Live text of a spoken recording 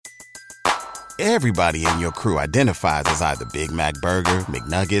Everybody in your crew identifies as either Big Mac Burger,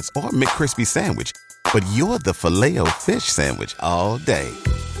 McNuggets, or McCrispy Sandwich. But you're the Filet-O-Fish Sandwich all day.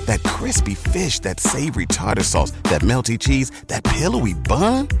 That crispy fish, that savory tartar sauce, that melty cheese, that pillowy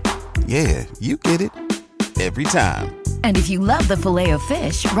bun. Yeah, you get it. Every time. And if you love the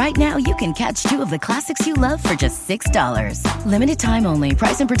Filet-O-Fish, right now you can catch two of the classics you love for just $6. Limited time only.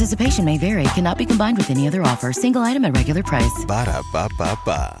 Price and participation may vary. Cannot be combined with any other offer. Single item at regular price.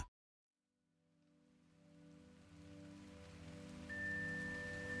 Ba-da-ba-ba-ba.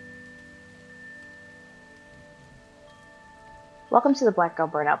 Welcome to the Black Girl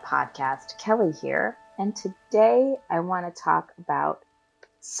Burnout Podcast. Kelly here, and today I want to talk about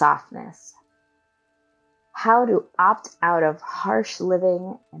softness. How to opt out of harsh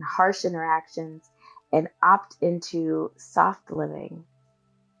living and harsh interactions and opt into soft living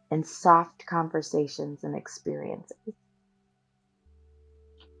and soft conversations and experiences.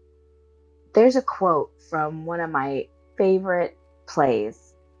 There's a quote from one of my favorite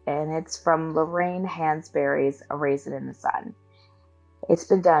plays, and it's from Lorraine Hansberry's A Raisin in the Sun. It's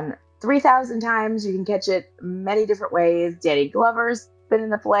been done 3,000 times. You can catch it many different ways. Danny Glover's been in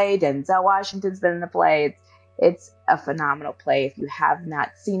the play. Denzel Washington's been in the play. It's a phenomenal play. If you have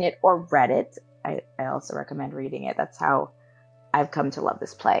not seen it or read it, I also recommend reading it. That's how I've come to love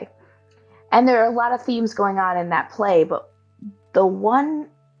this play. And there are a lot of themes going on in that play, but the one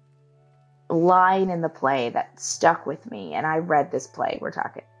line in the play that stuck with me, and I read this play, we're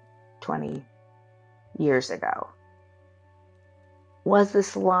talking 20 years ago, was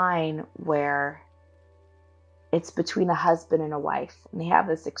this line where it's between a husband and a wife, and they have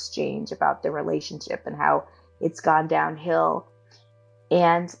this exchange about their relationship and how it's gone downhill.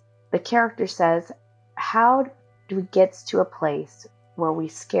 And the character says, how do we get to a place where we're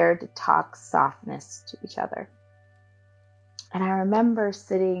scared to talk softness to each other? And I remember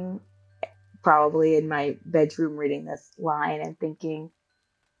sitting probably in my bedroom reading this line and thinking,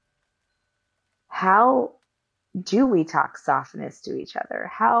 how do we talk softness to each other?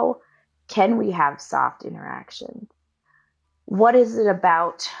 How can we have soft interactions? What is it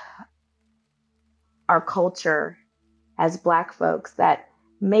about our culture as Black folks that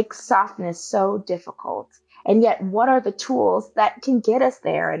makes softness so difficult? And yet, what are the tools that can get us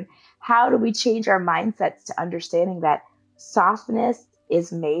there? And how do we change our mindsets to understanding that softness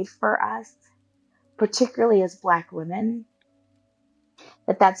is made for us, particularly as Black women?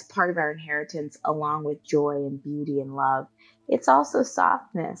 That's part of our inheritance, along with joy and beauty and love. It's also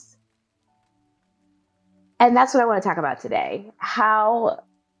softness. And that's what I want to talk about today. How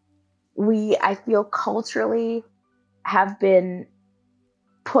we, I feel, culturally have been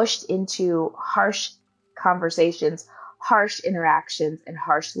pushed into harsh conversations, harsh interactions, and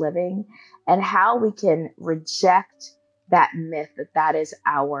harsh living, and how we can reject that myth that is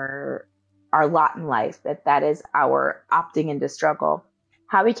our lot in life, that is our opting into struggle.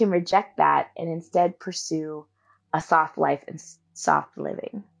 How we can reject that and instead pursue a soft life and soft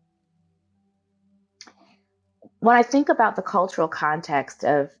living. When I think about the cultural context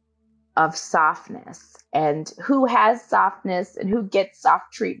of softness and who has softness and who gets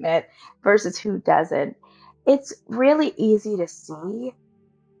soft treatment versus who doesn't, it's really easy to see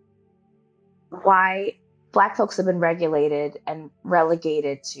why Black folks have been regulated and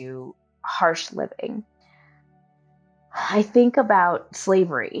relegated to harsh living. I think about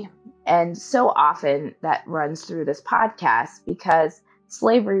slavery, and so often that runs through this podcast because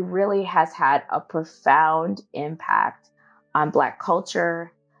slavery really has had a profound impact on Black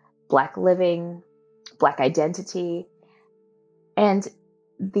culture, Black living, Black identity, and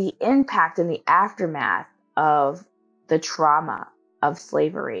the impact and the aftermath of the trauma of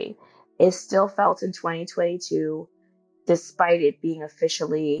slavery is still felt in 2022, despite it being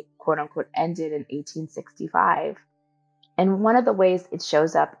officially, quote unquote, ended in 1865. And one of the ways it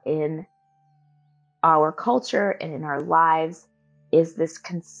shows up in our culture and in our lives is this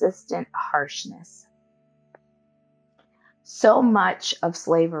consistent harshness. So much of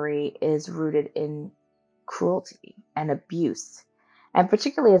slavery is rooted in cruelty and abuse. And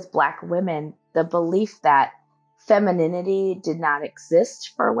particularly as Black women, the belief that femininity did not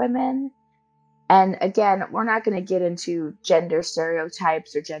exist for women. And again, we're not going to get into gender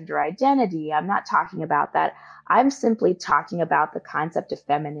stereotypes or gender identity. I'm not talking about that. I'm simply talking about the concept of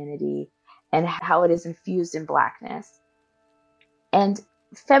femininity and how it is infused in Blackness. And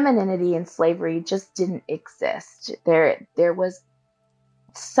femininity in slavery just didn't exist. There was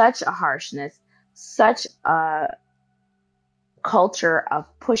such a harshness, such a culture of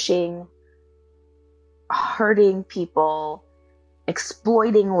pushing, hurting people,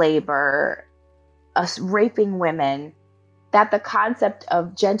 exploiting labor, us raping women, that the concept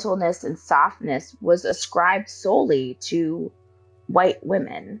of gentleness and softness was ascribed solely to white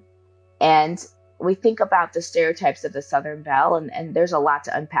women. And we think about the stereotypes of the Southern Belle, and there's a lot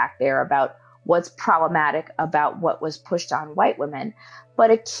to unpack there about what's problematic about what was pushed on white women. But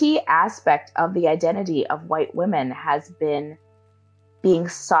a key aspect of the identity of white women has been being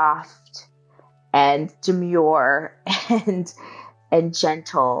soft and demure and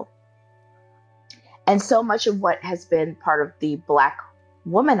gentle. And so much of what has been part of the Black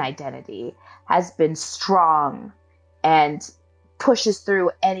woman identity has been strong and pushes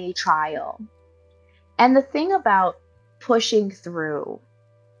through any trial. And the thing about pushing through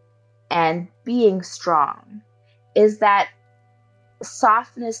and being strong is that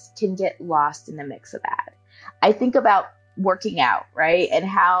softness can get lost in the mix of that. I think about working out, right? And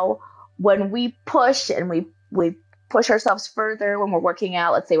how when we push and we push ourselves further when we're working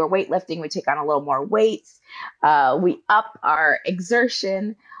out, let's say we're weightlifting, we take on a little more weights, we up our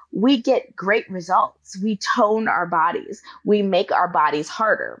exertion, we get great results. We tone our bodies. We make our bodies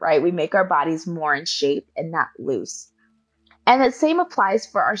harder, right? We make our bodies more in shape and not loose. And the same applies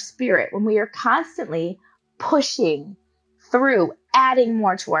for our spirit. When we are constantly pushing through, adding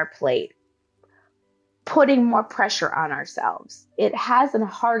more to our plate, putting more pressure on ourselves, it has a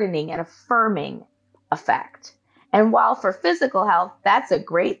hardening and affirming effect. And while for physical health, that's a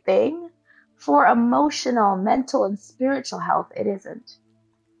great thing, for emotional, mental, and spiritual health, it isn't.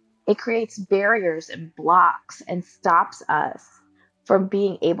 It creates barriers and blocks and stops us from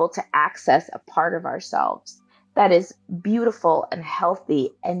being able to access a part of ourselves that is beautiful and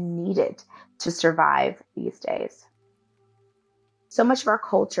healthy and needed to survive these days. So much of our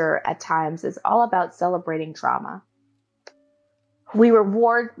culture at times is all about celebrating trauma. We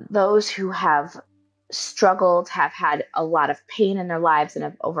reward those who have struggled, have had a lot of pain in their lives, and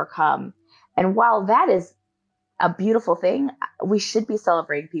have overcome. And while that is a beautiful thing, we should be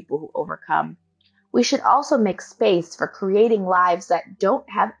celebrating people who overcome. We should also make space for creating lives that don't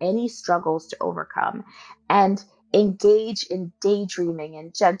have any struggles to overcome and engage in daydreaming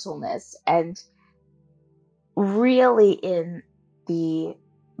and gentleness and really in the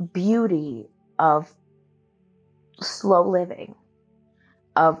beauty of slow living,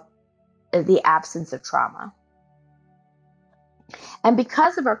 of the absence of trauma. And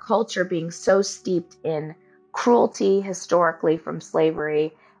because of our culture being so steeped in cruelty historically from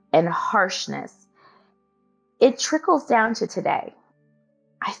slavery and harshness, it trickles down to today.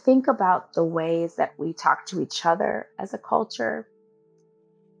 I think about the ways that we talk to each other as a culture,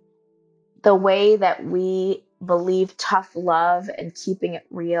 the way that we believe tough love and keeping it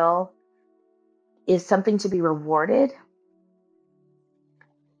real is something to be rewarded,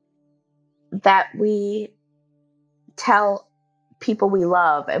 that we tell people we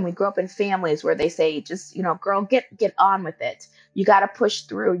love, and we grow up in families where they say, just, girl, get on with it. You got to push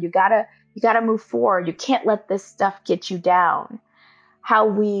through. You got to move forward. You can't let this stuff get you down. How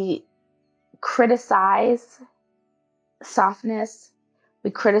we criticize softness. We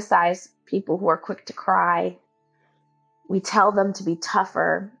criticize people who are quick to cry. We tell them to be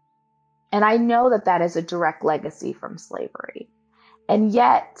tougher. And I know that that is a direct legacy from slavery. And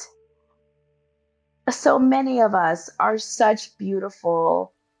yet, so many of us are such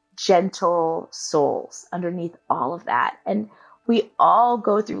beautiful, gentle souls underneath all of that. And we all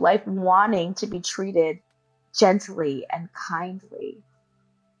go through life wanting to be treated gently and kindly.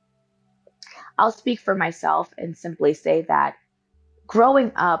 I'll speak for myself and simply say that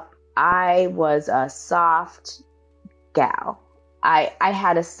growing up, I was a soft gal. I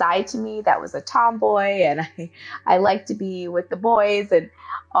had a side to me that was a tomboy, and I liked to be with the boys and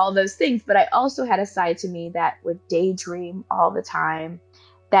all those things. But I also had a side to me that would daydream all the time,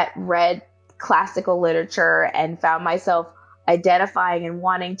 that read classical literature and found myself identifying and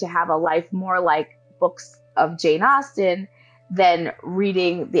wanting to have a life more like books of Jane Austen than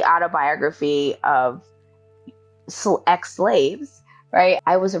reading the autobiography of ex-slaves, right?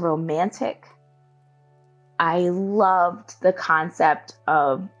 I was a romantic. I loved the concept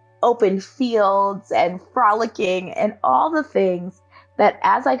of open fields and frolicking and all the things that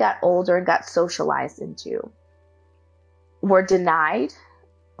as I got older and got socialized into were denied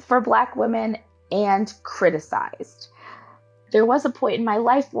for Black women and criticized. There was a point in my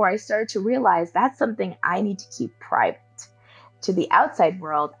life where I started to realize that's something I need to keep private. To the outside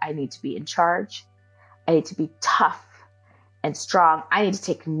world, I need to be in charge. I need to be tough and strong. I need to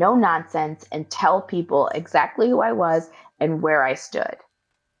take no nonsense and tell people exactly who I was and where I stood.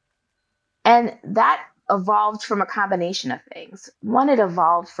 And that evolved from a combination of things. One, it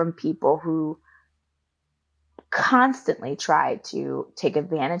evolved from people who constantly tried to take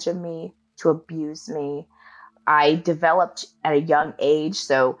advantage of me, to abuse me, I developed at a young age,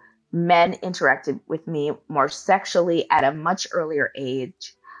 so men interacted with me more sexually at a much earlier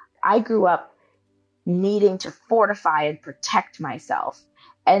age. I grew up needing to fortify and protect myself,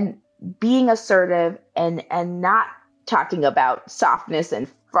 and being assertive and not talking about softness and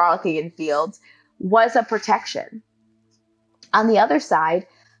frolicking in fields was a protection. On the other side,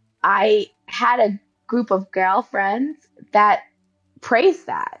 I had a group of girlfriends that praised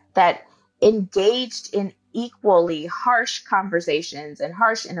that engaged in equally harsh conversations and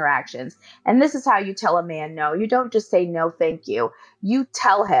harsh interactions. And this is how you tell a man no. You don't just say no, thank you. You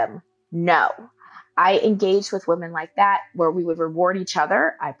tell him no. I engaged with women like that where we would reward each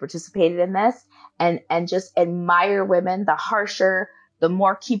other. I participated in this and just admire women. The harsher, the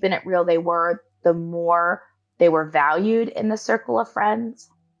more keeping it real they were, the more they were valued in the circle of friends.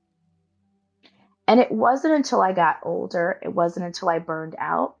 And it wasn't until I got older, it wasn't until I burned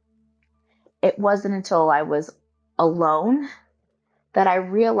out, it wasn't until I was alone that I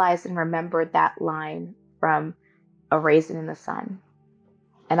realized and remembered that line from A Raisin in the Sun.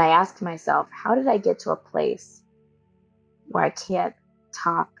 And I asked myself, how did I get to a place where I can't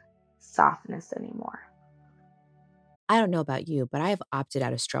talk softness anymore? I don't know about you, but I've opted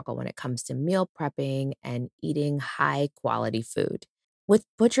out of struggle when it comes to meal prepping and eating high quality food. With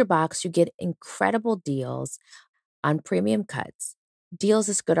ButcherBox, you get incredible deals on premium cuts. Deals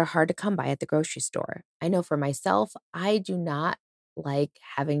this good are hard to come by at the grocery store. I know for myself, I do not like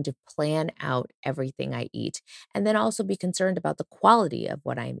having to plan out everything I eat and then also be concerned about the quality of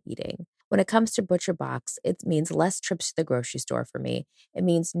what I'm eating. When it comes to ButcherBox, it means less trips to the grocery store for me. It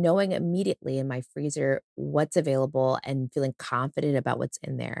means knowing immediately in my freezer what's available and feeling confident about what's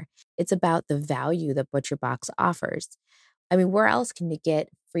in there. It's about the value that ButcherBox offers. I mean, where else can you get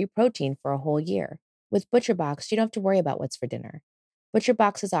free protein for a whole year? With ButcherBox, you don't have to worry about what's for dinner.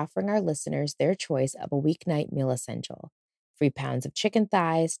 ButcherBox is offering our listeners their choice of a weeknight meal essential: 3 pounds of chicken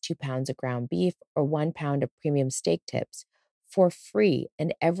thighs, 2 pounds of ground beef, or 1 pound of premium steak tips for free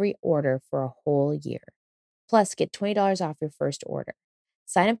in every order for a whole year. Plus, get $20 off your first order.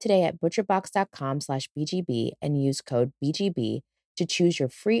 Sign up today at butcherbox.com/BGB and use code BGB to choose your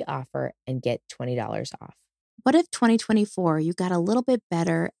free offer and get $20 off. What if 2024 you got a little bit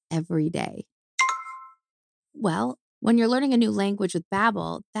better every day? Well, when you're learning a new language with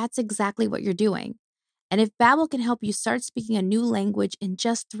Babbel, that's exactly what you're doing. And if Babbel can help you start speaking a new language in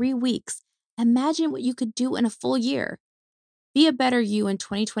just 3 weeks, imagine what you could do in a full year. Be a better you in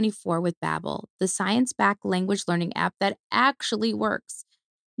 2024 with Babbel, the science-backed language learning app that actually works.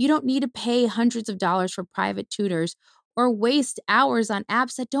 You don't need to pay hundreds of dollars for private tutors or waste hours on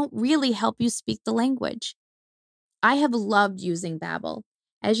apps that don't really help you speak the language. I have loved using Babbel.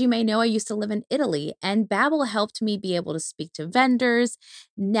 As you may know, I used to live in Italy, and Babbel helped me be able to speak to vendors,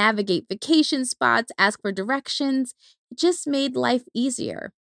 navigate vacation spots, ask for directions. It just made life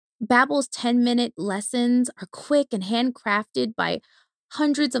easier. Babbel's 10-minute lessons are quick and handcrafted by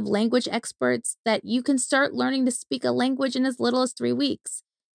hundreds of language experts that you can start learning to speak a language in as little as 3 weeks.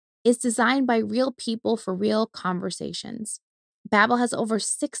 It's designed by real people for real conversations. Babbel has over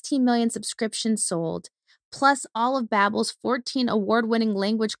 16 million subscriptions sold. Plus, all of Babbel's 14 award-winning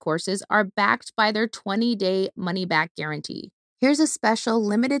language courses are backed by their 20-day money-back guarantee. Here's a special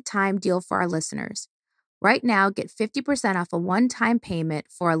limited-time deal for our listeners. Right now, get 50% off a one-time payment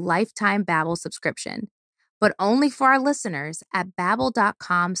for a lifetime Babbel subscription, but only for our listeners at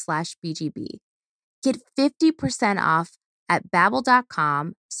babbel.com/BGB. Get 50% off at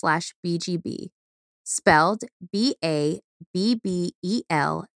babbel.com/BGB, spelled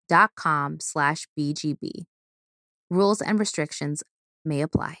BABBEL.com/BGB. Rules and restrictions may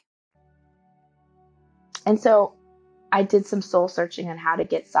apply. And so I did some soul searching on how to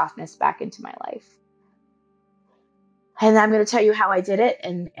get softness back into my life. And I'm going to tell you how I did it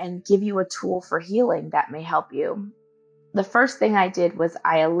and give you a tool for healing that may help you. The first thing I did was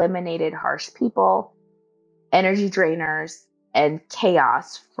I eliminated harsh people, energy drainers, and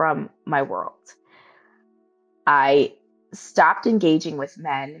chaos from my world. I stopped engaging with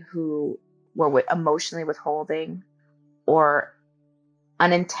men who were emotionally withholding or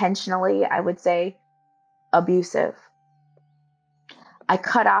unintentionally, I would say, abusive. I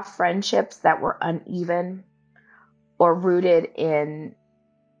cut off friendships that were uneven or rooted in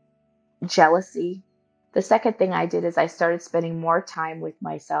jealousy. The second thing I did is I started spending more time with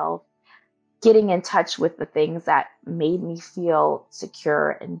myself, getting in touch with the things that made me feel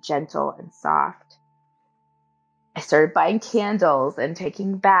secure and gentle and soft. I started buying candles and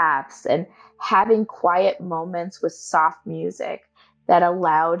taking baths and having quiet moments with soft music that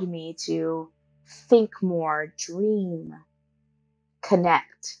allowed me to think more, dream,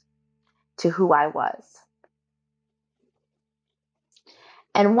 connect to who I was.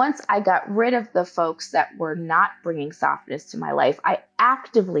 And once I got rid of the folks that were not bringing softness to my life, I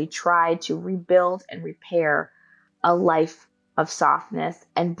actively tried to rebuild and repair a life of softness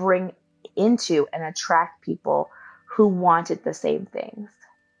and bring into and attract people who wanted the same things.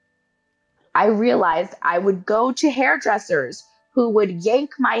 I realized I would go to hairdressers who would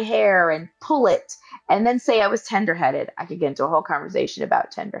yank my hair and pull it and then say I was tenderheaded. I could get into a whole conversation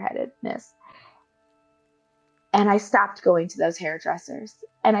about tenderheadedness. And I stopped going to those hairdressers,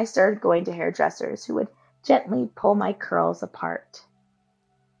 and I started going to hairdressers who would gently pull my curls apart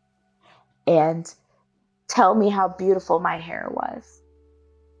and tell me how beautiful my hair was.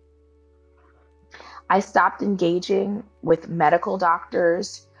 I stopped engaging with medical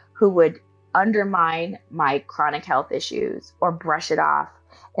doctors who would undermine my chronic health issues or brush it off,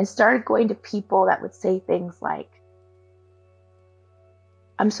 and started going to people that would say things like,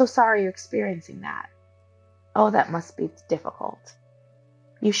 "I'm so sorry you're experiencing that. Oh, that must be difficult.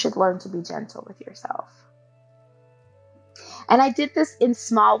 You should learn to be gentle with yourself." And I did this in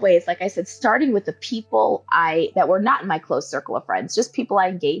small ways, like I said, starting with the people that were not in my close circle of friends, just people I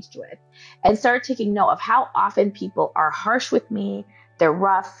engaged with, and started taking note of how often people are harsh with me, they're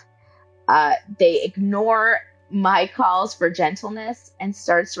rough, they ignore my calls for gentleness, and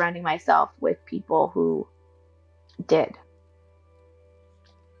started surrounding myself with people who did.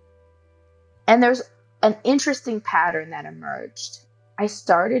 And there's an interesting pattern that emerged. I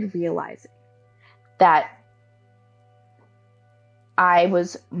started realizing that I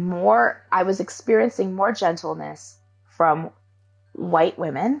was experiencing more gentleness from white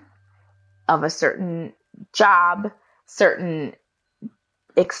women of a certain job, certain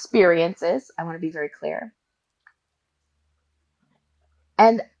experiences. I want to be very clear.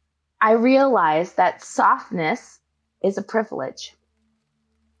 And I realized that softness is a privilege.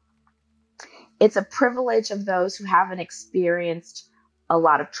 It's a privilege of those who haven't experienced a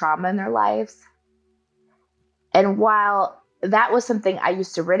lot of trauma in their lives. And while that was something I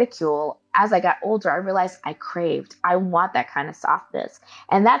used to ridicule, as I got older, I realized I want that kind of softness.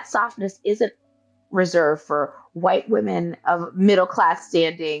 And that softness isn't reserved for white women of middle class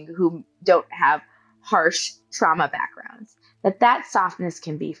standing who don't have harsh trauma backgrounds. That softness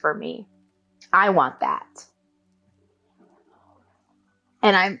can be for me. I want that.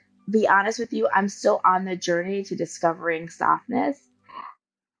 And be honest with you, I'm still on the journey to discovering softness,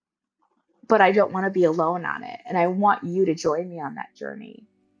 but I don't want to be alone on it. And I want you to join me on that journey.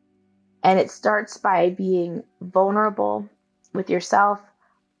 And it starts by being vulnerable with yourself,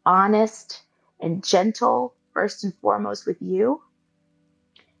 honest and gentle, first and foremost with you.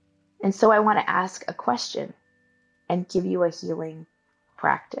 And so I want to ask a question and give you a healing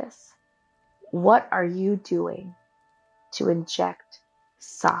practice. What are you doing to inject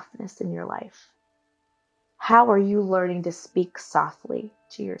softness in your life? How are you learning to speak softly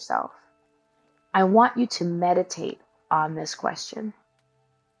to yourself? I want you to meditate on this question.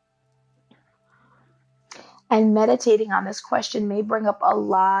 And meditating on this question may bring up a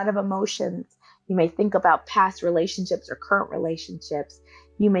lot of emotions. You may think about past relationships or current relationships.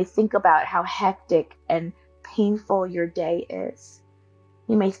 You may think about how hectic and painful your day is.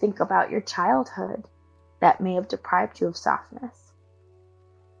 You may think about your childhood that may have deprived you of softness.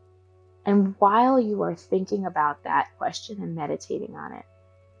 And while you are thinking about that question and meditating on it,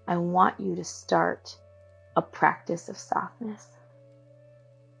 I want you to start a practice of softness.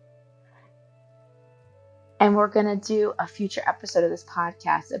 And we're going to do a future episode of this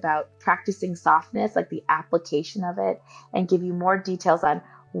podcast about practicing softness, like the application of it, and give you more details on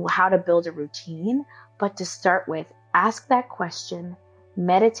how to build a routine. But to start with, ask that question,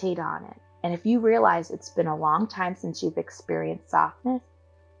 meditate on it. And if you realize it's been a long time since you've experienced softness,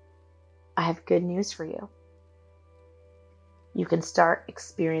 I have good news for you. You can start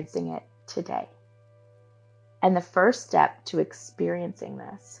experiencing it today. And the first step to experiencing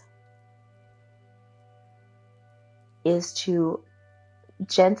this is to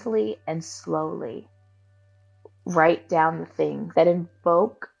gently and slowly write down the things that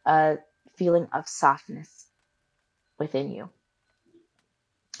invoke a feeling of softness within you.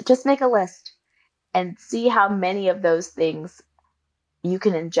 Just make a list and see how many of those things you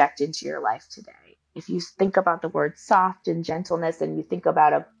can inject into your life today. If you think about the word soft and gentleness and you think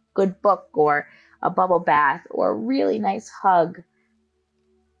about a good book or a bubble bath or a really nice hug,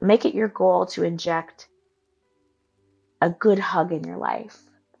 make it your goal to inject a good hug in your life,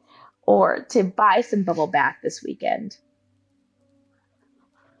 or to buy some bubble bath this weekend.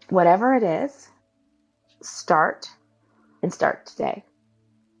 Whatever it is, start today.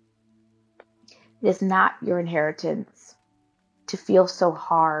 It is not your inheritance to feel so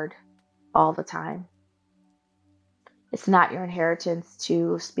hard all the time. It's not your inheritance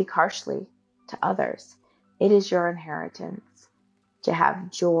to speak harshly to others. It is your inheritance to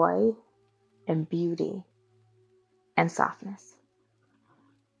have joy and beauty and softness.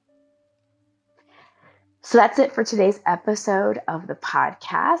 So that's it for today's episode of the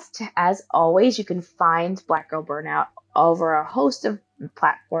podcast. As always, you can find Black Girl Burnout over a host of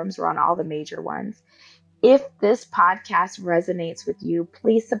platforms. We're on all the major ones. If this podcast resonates with you,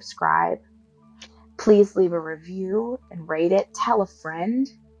 please subscribe. Please leave a review and rate it. Tell a friend.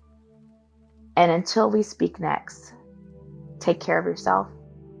 And until we speak next, take care of yourself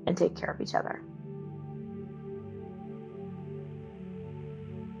and take care of each other.